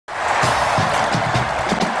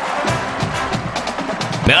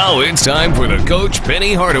Now it's time for the Coach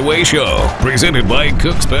Penny Hardaway Show, presented by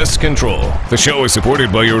Cook's Pest Control. The show is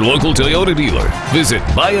supported by your local Toyota dealer. Visit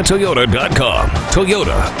buyatoyota.com.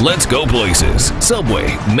 Toyota, let's go places.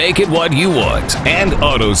 Subway, make it what you want. And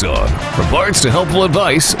AutoZone. From parts to helpful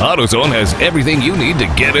advice, AutoZone has everything you need to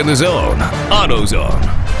get in the zone. AutoZone.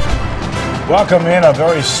 Welcome in. A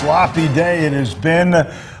very sloppy day it has been,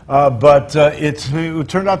 but it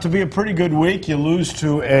turned out to be a pretty good week. You lose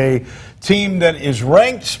to a team that is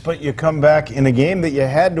ranked, but you come back in a game that you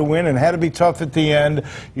had to win and had to be tough at the end.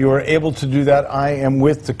 You were able to do that. I am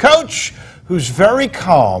with the coach, who's very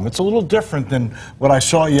calm. It's a little different than what I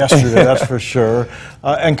saw yesterday, that's for sure.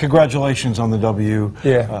 And congratulations on the W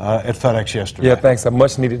at FedEx yesterday. Yeah, thanks. A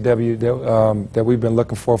much-needed W that we've been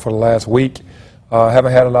looking for the last week.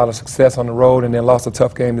 Haven't had a lot of success on the road and then lost a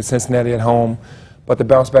tough game to Cincinnati at home. But the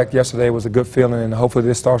bounce back yesterday was a good feeling, and hopefully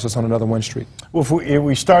this starts us on another win streak. Well, if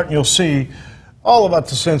we start, and you'll see all about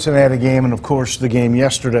the Cincinnati game and, of course, the game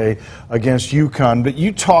yesterday against UConn. But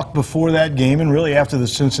you talked before that game and really after the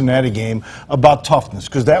Cincinnati game about toughness,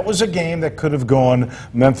 because that was a game that could have gone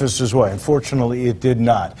Memphis' way. Unfortunately, it did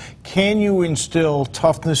not. Can you instill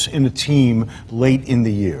toughness in a team late in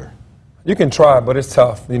the year? You can try, but it's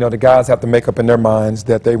tough. You know, the guys have to make up in their minds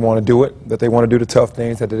that they want to do it, that they want to do the tough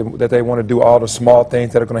things, that they want to do all the small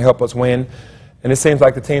things that are going to help us win. And it seems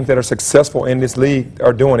like the teams that are successful in this league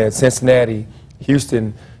are doing it. Cincinnati,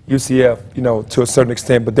 Houston, UCF, you know, to a certain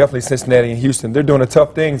extent, but definitely Cincinnati and Houston. They're doing the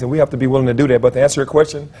tough things, and we have to be willing to do that. But to answer your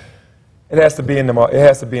question, it has to be in them. It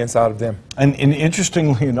has to be inside of them. And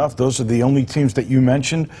interestingly enough, those are the only teams that you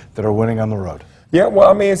mentioned that are winning on the road. Yeah, well,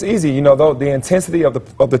 I mean, it's easy. You know, though, the intensity of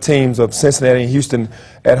the teams of Cincinnati and Houston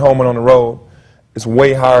at home and on the road is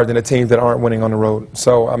way higher than the teams that aren't winning on the road.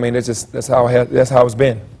 So, I mean, it's just that's how it's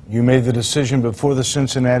been. You made the decision before the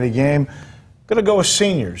Cincinnati game. Going to go with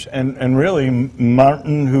seniors, and really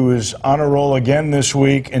Martin, who is on a roll again this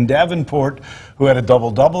week, and Davenport, who had a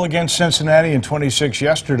double-double against Cincinnati and 26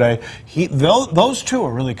 yesterday. Those two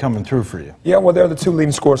are really coming through for you. Yeah, well, they're the two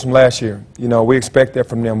leading scorers from last year. You know, we expect that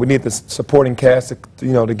from them. We need the supporting cast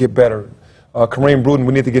to get better. Kareem Bruden,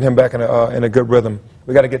 we need to get him back in a good rhythm.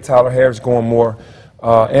 We got to get Tyler Harris going more.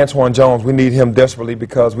 Antoine Jones, we need him desperately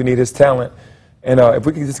because we need his talent. And if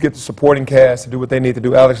we can just get the supporting cast to do what they need to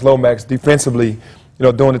do, Alex Lomax defensively, you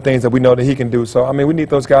know, doing the things that we know that he can do. So, I mean, we need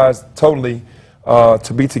those guys totally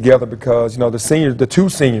to be together because, you know, the two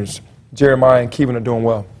seniors, Jeremiah and Kevin, are doing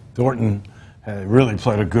well. Thornton really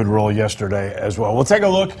played a good role yesterday as well. We'll take a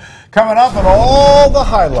look coming up at all the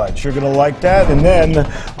highlights. You're going to like that. And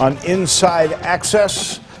then on Inside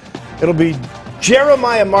Access, it'll be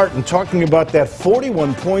Jeremiah Martin talking about that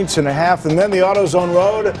 41 points and a half, and then the AutoZone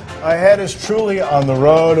Road ahead is truly on the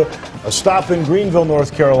road. A stop in Greenville,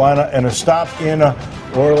 North Carolina, and a stop in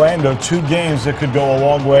Orlando. Two games that could go a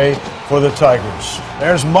long way for the Tigers.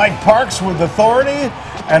 There's Mike Parks with authority,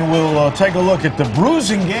 and we'll take a look at the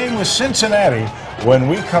bruising game with Cincinnati when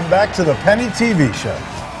we come back to the Penny TV show.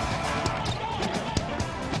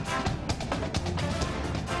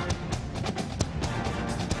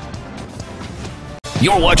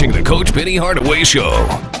 You're watching the Coach Penny Hardaway Show.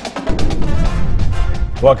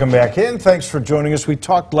 Welcome back in. Thanks for joining us. We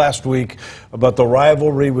talked last week about the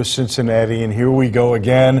rivalry with Cincinnati, and here we go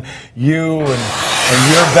again. You and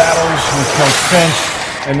your battles with Coach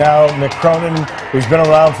Finch, and now Mick Cronin, who's been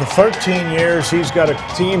around for 13 years. He's got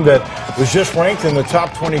a team that was just ranked in the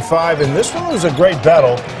top 25, and this one was a great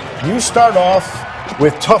battle. You start off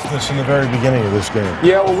with toughness in the very beginning of this game.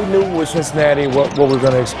 Yeah, well, we knew with Cincinnati what we were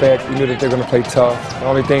going to expect. We knew that they were going to play tough. The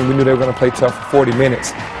only thing, we knew they were going to play tough for 40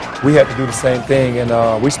 minutes. We had to do the same thing,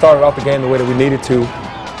 and we started off the game the way that we needed to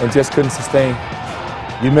and just couldn't sustain.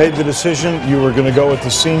 You made the decision. You were going to go with the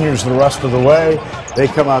seniors the rest of the way. They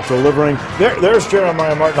come out delivering. There's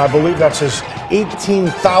Jeremiah Martin. I believe that's his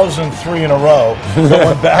 18,003 in a row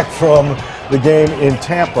going back from the game in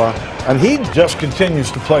Tampa. And he just continues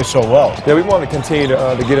to play so well. Yeah, we want to continue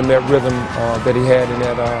to get him that rhythm that he had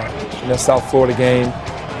in that South Florida game.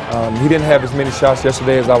 He didn't have as many shots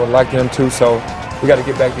yesterday as I would like him to, so we got to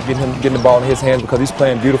get back to getting the ball in his hands because he's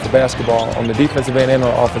playing beautiful basketball on the defensive end and on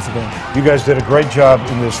the offensive end. You guys did a great job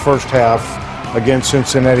in this first half against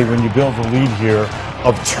Cincinnati when you build the lead here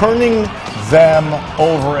of turning them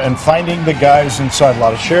over and finding the guys inside. A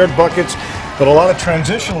lot of shared buckets, but a lot of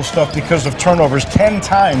transitional stuff because of turnovers 10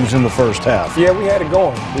 times in the first half. Yeah, we had it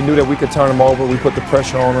going. We knew that we could turn them over. We put the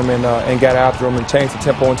pressure on them and got after them and changed the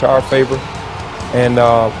tempo into our favor and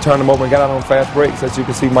turned them over and got out on fast breaks. As you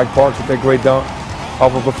can see, Mike Parks with that great dunk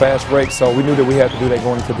off of a fast break. So we knew that we had to do that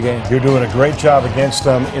going into the game. You're doing a great job against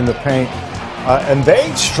them in the paint. And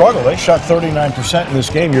they struggled. They shot 39% in this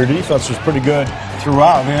game. Your defense was pretty good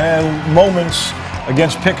throughout. I mean, and moments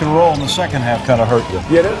against pick and roll in the second half kind of hurt you.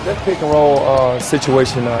 Yeah, that pick and roll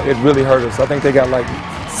situation, it really hurt us. I think they got like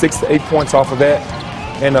 6 to 8 points off of that.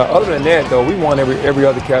 And other than that, though, we won every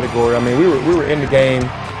other category. I mean, we were in the game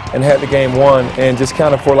and had the game won, and just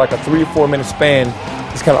kind of for like a 3 or 4 minute span,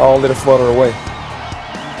 just kind of all let it flutter away.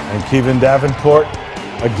 And Kevin Davenport,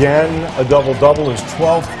 again, a double-double, his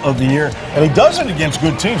 12th of the year. And he does it against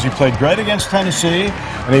good teams. He played great against Tennessee,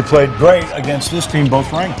 and he played great against this team,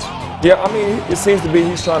 both ranked. Yeah, I mean, it seems to be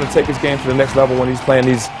he's trying to take his game to the next level when he's playing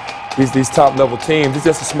these top-level teams. It's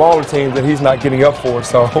just a smaller team that he's not getting up for.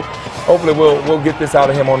 So hopefully we'll get this out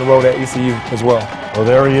of him on the road at ECU as well. Well,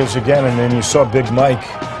 there he is again, and then you saw Big Mike.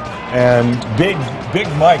 And Big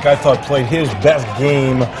Mike, I thought, played his best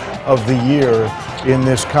game of the year in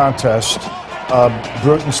this contest.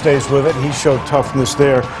 Bruton stays with it. He showed toughness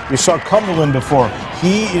there. You saw Cumberland before.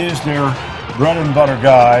 He is their bread and butter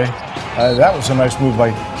guy. That was a nice move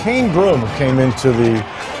by Kane Broom, who came into the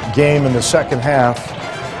game in the second half.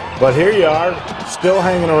 But here you are, still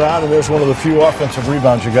hanging around, and there's one of the few offensive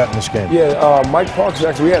rebounds you got in this game. Yeah, Mike Parks,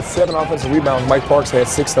 actually, we had 7 offensive rebounds. Mike Parks had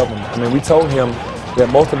 6 of them. I mean, we told him that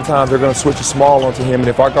most of the time they're going to switch a small onto him, and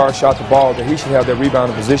if our guard shot the ball, that he should have that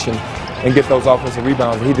rebounding position and get those offensive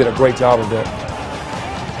rebounds, and he did a great job of that.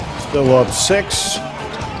 Still up 6,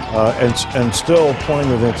 and still playing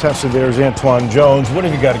with intensity. There's Antoine Jones. What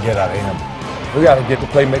have you got to get out of him? We got to get the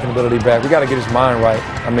playmaking ability back. We got to get his mind right.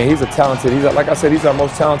 I mean, he's a talented. Like I said, he's our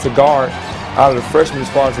most talented guard out of the freshmen as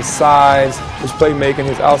far as his size, his playmaking,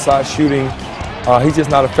 his outside shooting. He's just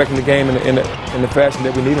not affecting the game in the fashion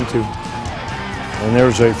that we need him to. And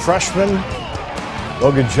there's a freshman,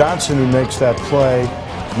 Logan Johnson, who makes that play.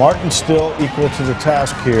 Martin still equal to the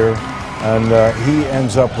task here, and he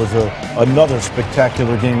ends up with another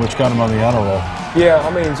spectacular game, which got him on the honor roll. Yeah,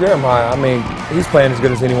 I mean, Jeremiah, he's playing as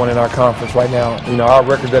good as anyone in our conference right now. You know, our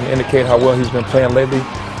record doesn't indicate how well he's been playing lately.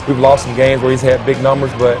 We've lost some games where he's had big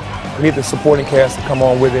numbers, but we need the supporting cast to come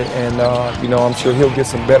on with it, and you know, I'm sure he'll get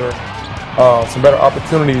some better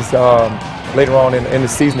opportunities later on in the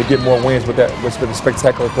season to get more wins with a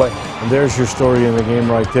spectacular play. And there's your story in the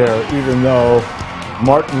game right there. Even though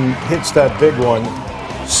Martin hits that big one,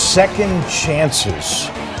 second chances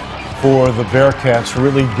for the Bearcats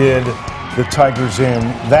really did the Tigers in.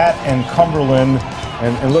 That and Cumberland,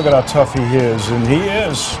 and look at how tough he is. And he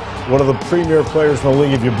is one of the premier players in the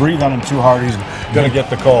league. If you breathe on him too hard, he's going to get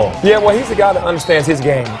the call. Yeah, well, he's a guy that understands his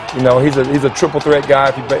game. You know, he's a triple threat guy.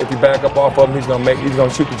 If you back up off of him, he's going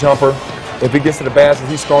to shoot the jumper. If he gets to the basket,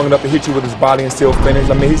 he's strong enough to hit you with his body and still finish.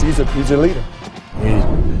 I mean, he's a leader.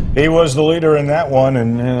 He was the leader in that one,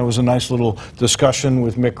 and it was a nice little discussion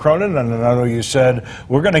with Mick Cronin, and I know you said,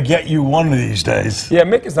 we're going to get you one of these days. Yeah,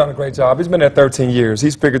 Mick has done a great job. He's been there 13 years.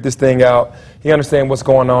 He's figured this thing out. He understands what's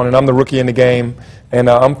going on, and I'm the rookie in the game, and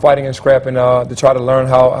I'm fighting and scrapping to try to learn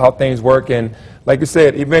how things work, and like you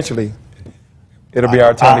said, eventually it'll be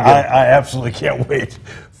our time to get it. I absolutely can't wait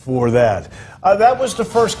for that. That was the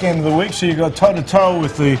first game of the week, so you go toe-to-toe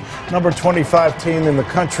with the number 25 team in the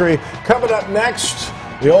country. Coming up next,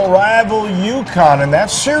 the old rival UConn, and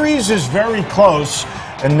that series is very close,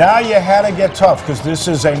 and now you had to get tough because this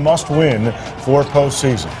is a must-win for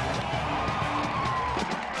postseason.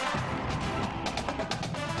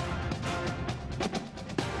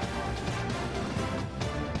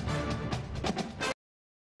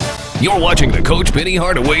 You're watching the Coach Penny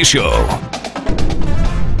Hardaway Show.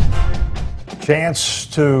 Chance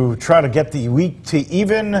to try to get the week to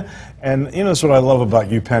even, and you know, that's what I love about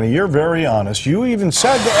you, Penny. You're very honest. You even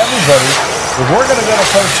said to everybody, if we're going to go to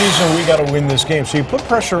postseason, we got to win this game. So you put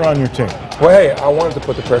pressure on your team. Well, hey, I wanted to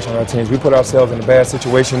put the pressure on our teams. We put ourselves in a bad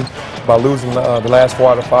situation by losing the last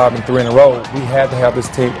 4 out of 5 and 3 in a row. We had to have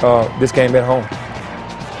this game at home.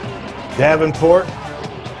 Davenport,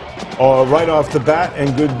 right off the bat,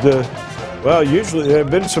 and good. Well, usually there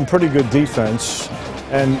have been some pretty good defense,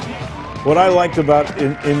 and what I liked about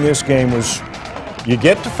in this game was you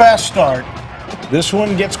get the fast start. This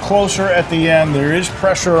one gets closer at the end. There is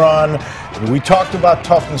pressure on. We talked about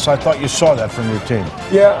toughness. I thought you saw that from your team.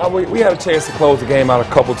 Yeah, we had a chance to close the game out a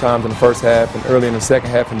couple times in the first half and early in the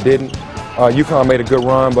second half and didn't. UConn made a good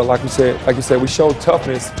run, but like you said, we showed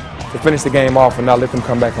toughness to finish the game off and not let them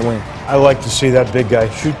come back and win. I like to see that big guy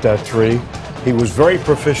shoot that three. He was very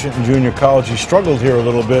proficient in junior college. He struggled here a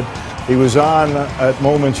little bit. He was on at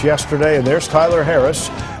moments yesterday, and there's Tyler Harris.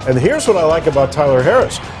 And here's what I like about Tyler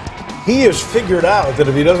Harris. He has figured out that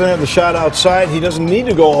if he doesn't have the shot outside, he doesn't need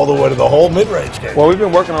to go all the way to the whole mid-range game. Well, we've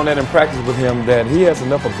been working on that in practice with him, that he has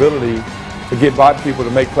enough ability to get by people,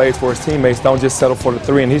 to make plays for his teammates, don't just settle for the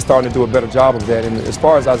three, and he's starting to do a better job of that. And as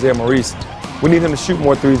far as Isaiah Maurice, we need him to shoot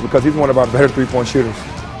more threes because he's one of our better three-point shooters.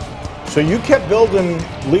 So you kept building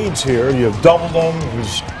leads here. You've doubled them. It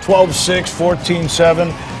was 12-6,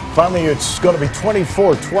 14-7. Finally, it's going to be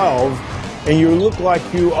 24-12, and you look like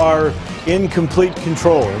you are in complete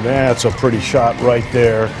control. And that's a pretty shot right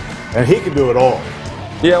there. And he can do it all.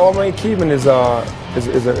 Yeah, well, I mean, Keevan is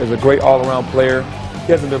a great all-around player.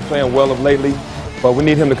 He hasn't been playing well of lately, but we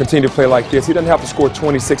need him to continue to play like this. He doesn't have to score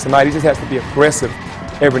 26 a night. He just has to be aggressive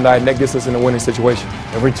every night, and that gets us in a winning situation.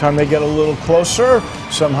 Every time they get a little closer,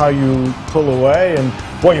 somehow you pull away. And,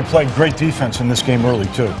 boy, you played great defense in this game early,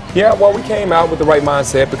 too. Yeah, well, we came out with the right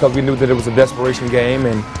mindset because we knew that it was a desperation game.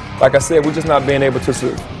 And like I said, we're just not being able to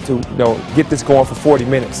get this going for 40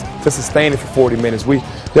 minutes, to sustain it for 40 minutes.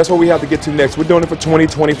 That's what we have to get to next. We're doing it for 20,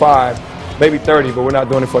 25, maybe 30, but we're not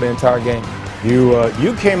doing it for the entire game.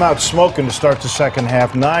 You came out smoking to start the second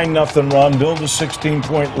half. 9-0 run, build a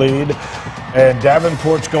 16-point lead. And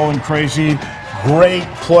Davenport's going crazy. Great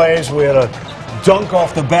plays. We had a dunk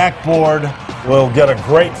off the backboard. We'll get a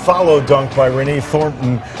great follow dunk by Renee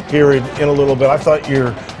Thornton here in a little bit. I thought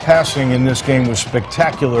your passing in this game was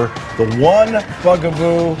spectacular. The one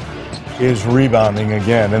bugaboo is rebounding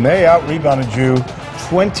again. And they out-rebounded you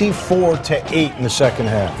 24-8 in the second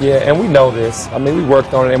half. Yeah, and we know this. I mean, we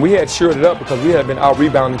worked on it, and we had shored it up because we had been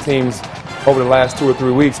out-rebounding teams over the last 2 or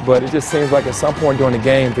 3 weeks, but it just seems like at some point during the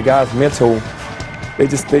game, the guys' mental, they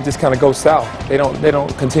just kind of go south. They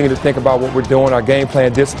don't continue to think about what we're doing, our game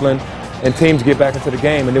plan, discipline, and teams get back into the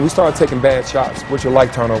game, and then we start taking bad shots, which are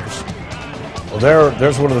like turnovers. Well,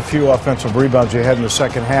 there's one of the few offensive rebounds you had in the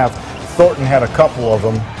second half. Thornton had a couple of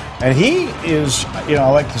them, and he is, I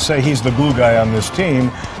like to say he's the glue guy on this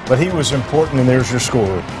team, but he was important, and there's your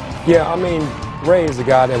scorer. Yeah, I mean, Ray is a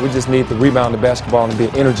guy that we just need to rebound the basketball and be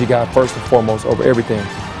an energy guy first and foremost over everything.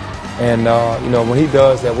 And, when he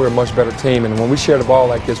does that, we're a much better team. And when we share the ball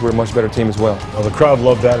like this, we're a much better team as well. Well, the crowd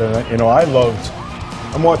loved that. And,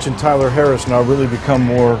 I'm watching Tyler Harris now really become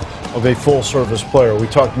more of a full-service player. We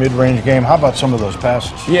talked mid-range game. How about some of those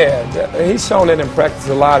passes? Yeah, he's shown that in practice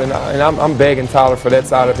a lot. And I'm begging Tyler for that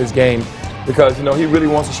side of his game because, he really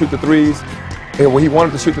wants to shoot the threes. Well, he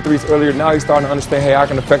wanted to shoot the threes earlier. Now he's starting to understand, hey, I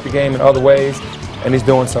can affect the game in other ways, and he's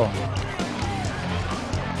doing so.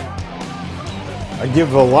 I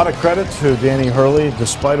give a lot of credit to Danny Hurley,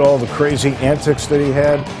 despite all the crazy antics that he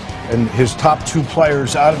had, and his top 2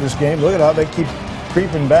 players out of this game. Look at how they keep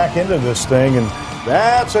creeping back into this thing, and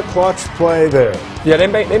that's a clutch play there. Yeah, they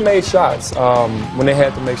made shots when they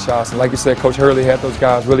had to make shots. And like you said, Coach Hurley had those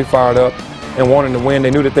guys really fired up and wanting to win.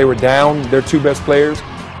 They knew that they were down, their 2 best players,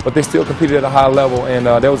 but they still competed at a high level, and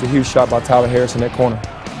that was a huge shot by Tyler Harris in that corner.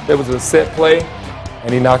 There was a set play,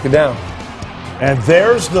 and he knocked it down. And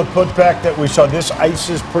there's the putback that we saw. This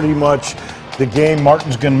ices pretty much the game.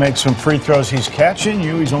 Martin's going to make some free throws. He's catching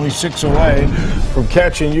you. He's only 6 away from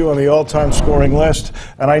catching you on the all-time scoring list.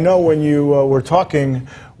 And I know when you were talking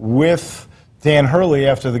with Dan Hurley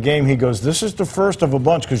after the game, he goes, this is the first of a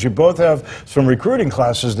bunch because you both have some recruiting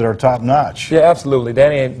classes that are top-notch. Yeah, absolutely.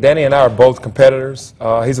 Danny and I are both competitors.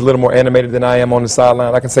 He's a little more animated than I am on the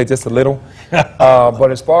sideline. I can say just a little.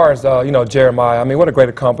 But as far as, Jeremiah, I mean, what a great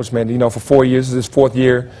accomplishment. For 4 years, this is his 4th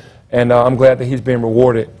year, and I'm glad that he's being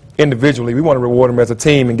rewarded individually. We want to reward him as a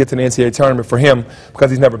team and get to the NCAA tournament for him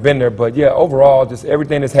because he's never been there. But, yeah, overall, just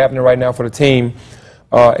everything that's happening right now for the team,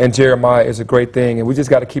 and Jeremiah is a great thing, and we just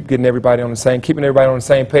got to keep keeping everybody on the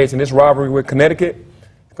same page. And this rivalry with Connecticut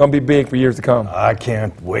is going to be big for years to come. I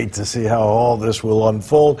can't wait to see how all this will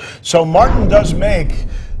unfold. So Martin does make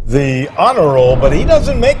the honor roll, but he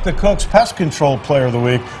doesn't make the Cooks Pest Control Player of the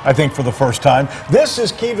Week, I think, for the first time. This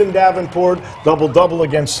is Keevan Davenport, double-double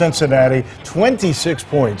against Cincinnati, 26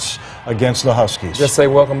 points against the Huskies. Just say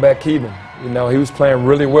welcome back, Keevan. He was playing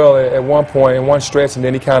really well at one point in one stretch, and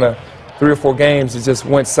then he kind of 3 or 4 games, it just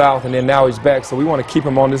went south, and then now he's back. So we want to keep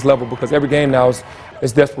him on this level because every game now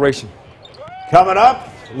is desperation. Coming up,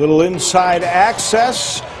 a little inside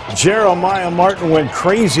access. Jeremiah Martin went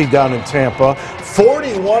crazy down in Tampa.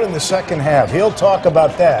 41 in the second half. He'll talk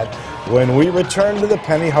about that when we return to the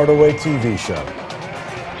Penny Hardaway TV show.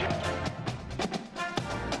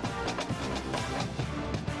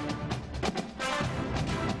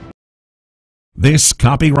 This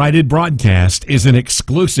copyrighted broadcast is an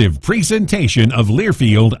exclusive presentation of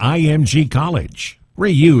Learfield IMG College.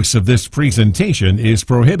 Reuse of this presentation is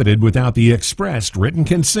prohibited without the expressed written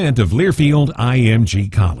consent of Learfield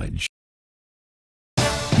IMG College.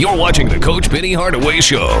 You're watching the Coach Penny Hardaway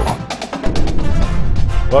Show.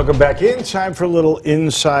 Welcome back in. Time for a little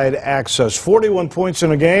inside access. 41 points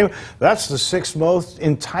in a game. That's the 6th most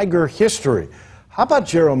in Tiger history. How about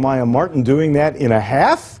Jeremiah Martin doing that in a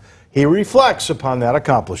half? He reflects upon that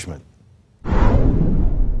accomplishment.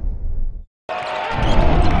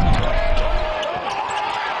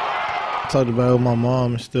 Talked about it with my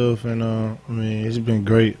mom and stuff, and I mean, it's been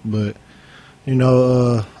great. But you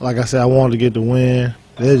know, like I said, I wanted to get the win.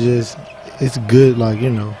 It's good, like,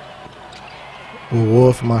 you know,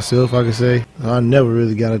 reward for myself, I could say. I never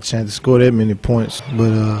really got a chance to score that many points,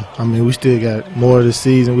 but I mean, we still got more of the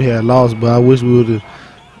season. We had lost, but I wish we would have,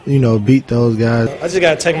 you know, beat those guys. I just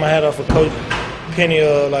got to take my hat off for Coach Penny.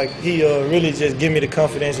 Like, he really just give me the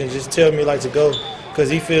confidence and just tell me, like, to go, because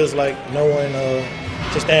he feels like no one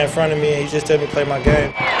just stand in front of me, and he just tell me to play my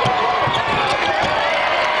game.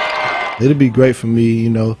 It'll be great for me, you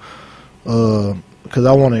know, because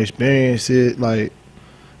I want to experience it.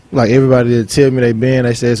 Like everybody that tell me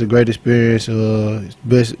they say it's a great experience.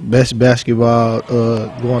 Best basketball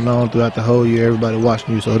going on throughout the whole year. Everybody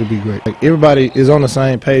watching you, so it'll be great. Like, everybody is on the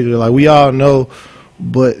same page. Like, we all know,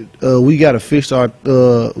 but we gotta fix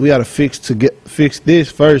fix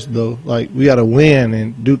this first though. Like, we gotta win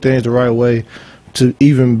and do things the right way to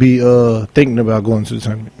even be thinking about going to the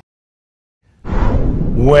tournament.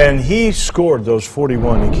 When he scored those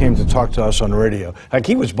 41, he came to talk to us on radio. Like,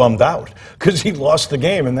 he was bummed out because he lost the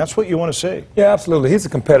game, and that's what you want to see. Yeah, absolutely. He's a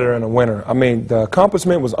competitor and a winner. I mean, the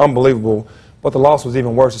accomplishment was unbelievable, but the loss was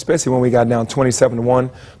even worse, especially when we got down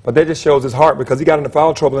 27-1. But that just shows his heart, because he got into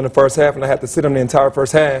foul trouble in the first half, and I had to sit him the entire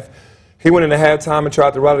first half. He went into halftime and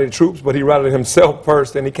tried to rally the troops, but he rallied himself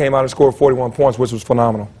first, and he came out and scored 41 points, which was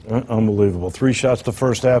phenomenal. Unbelievable. 3 shots the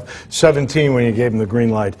first half, 17 when you gave him the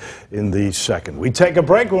green light in the second. We take a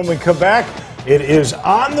break. When we come back, it is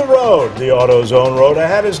On the Road. The AutoZone Road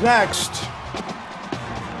Ahead is next.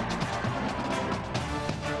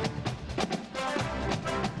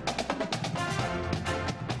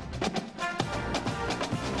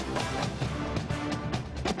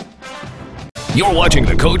 You're watching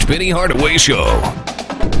the Coach Penny Hardaway Show.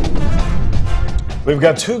 We've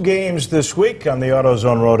got 2 games this week on the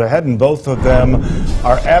AutoZone Road Ahead, and both of them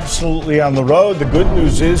are absolutely on the road. The good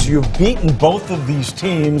news is you've beaten both of these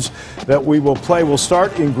teams that we will play. We'll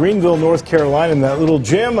start in Greenville, North Carolina, in that little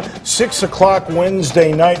gym, 6 o'clock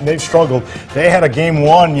Wednesday night, and they've struggled. They had a game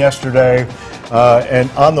 1 yesterday and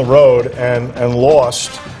on the road and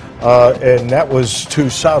lost. And that was to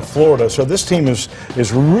South Florida. So this team is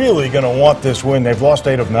really going to want this win. They've lost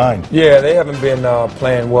 8 of 9. Yeah, they haven't been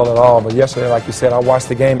playing well at all. But yesterday, like you said, I watched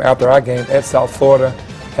the game after our game at South Florida,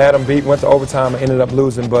 had them beat, went to overtime, and ended up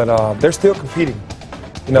losing. But they're still competing.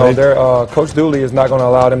 You know, their Coach Dooley is not going to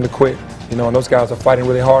allow them to quit. You know, and those guys are fighting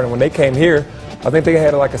really hard. And when they came here, I think they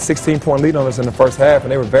had like a 16-point lead on us in the first half,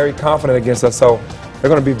 and they were very confident against us. So they're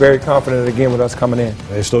going to be very confident again with us coming in.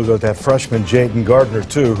 They still got that freshman, Jaden Gardner,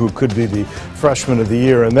 too, who could be the freshman of the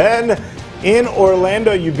year. And then in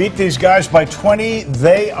Orlando, you beat these guys by 20.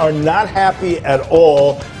 They are not happy at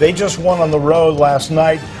all. They just won on the road last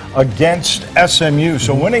night against SMU.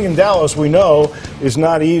 So winning in Dallas, we know, is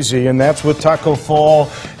not easy, and that's with Taco Fall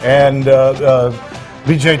and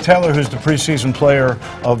B.J. Taylor, who's the preseason player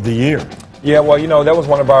of the year. Yeah, well, you know, that was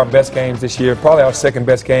one of our best games this year, probably our second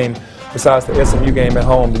best game besides the SMU game at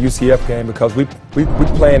home, the UCF game, because we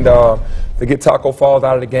planned to get Taco Falls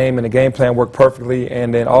out of the game, and the game plan worked perfectly,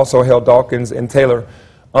 and then also held Dawkins and Taylor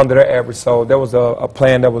under their average. So that was a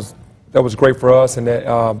plan that was great for us, and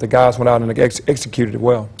that the guys went out and executed it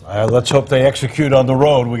well. Let's hope they execute on the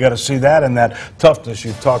road. We got to see that and that toughness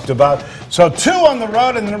you've talked about. So 2 on the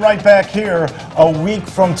road, and then right back here a week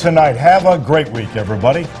from tonight. Have a great week,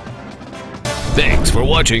 everybody. Thanks for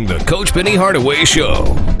watching the Coach Penny Hardaway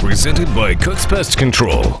Show, presented by Cook's Pest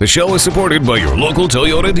Control. The show is supported by your local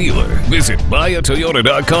Toyota dealer. Visit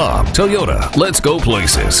buyatoyota.com. Toyota, let's go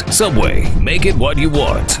places. Subway, make it what you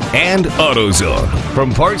want. And AutoZone.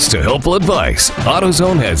 From parts to helpful advice,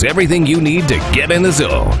 AutoZone has everything you need to get in the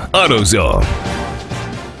zone. AutoZone.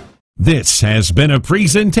 This has been a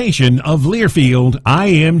presentation of Learfield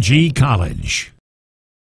IMG College.